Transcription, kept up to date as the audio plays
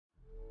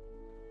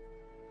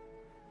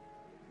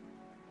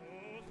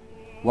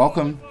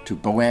Welcome to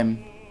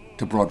Bohème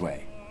to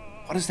Broadway.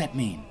 What does that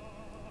mean?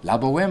 La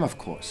Bohème, of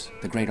course,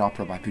 the great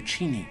opera by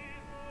Puccini,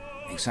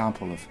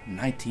 example of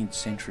 19th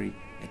century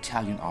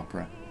Italian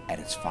opera at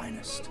its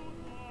finest.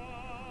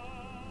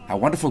 Our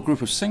wonderful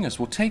group of singers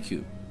will take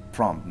you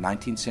from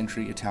 19th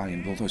century Italian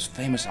with all those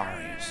famous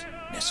arias,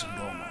 Nessun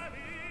Dorma,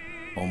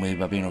 O me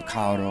bambino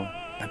caro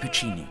by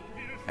Puccini,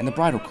 and the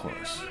bridal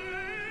chorus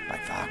by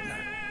Wagner.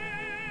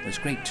 Those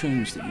great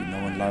tunes that you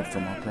know and love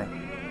from opera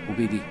will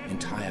be the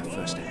entire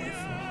first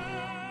half.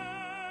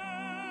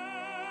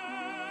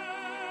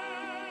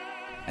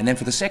 And then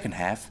for the second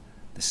half,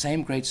 the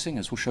same great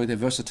singers will show their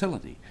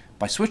versatility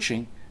by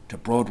switching to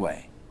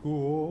Broadway.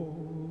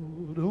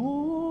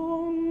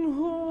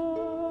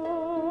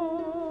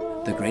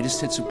 The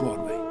greatest hits of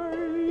Broadway,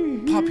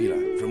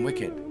 Popular from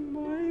Wicked,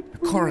 a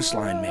chorus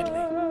line medley,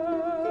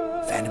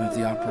 Phantom of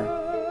the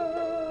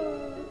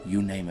Opera,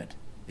 you name it,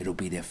 it'll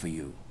be there for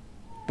you.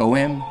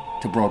 Bohème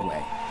to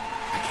Broadway.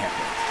 I can't wait.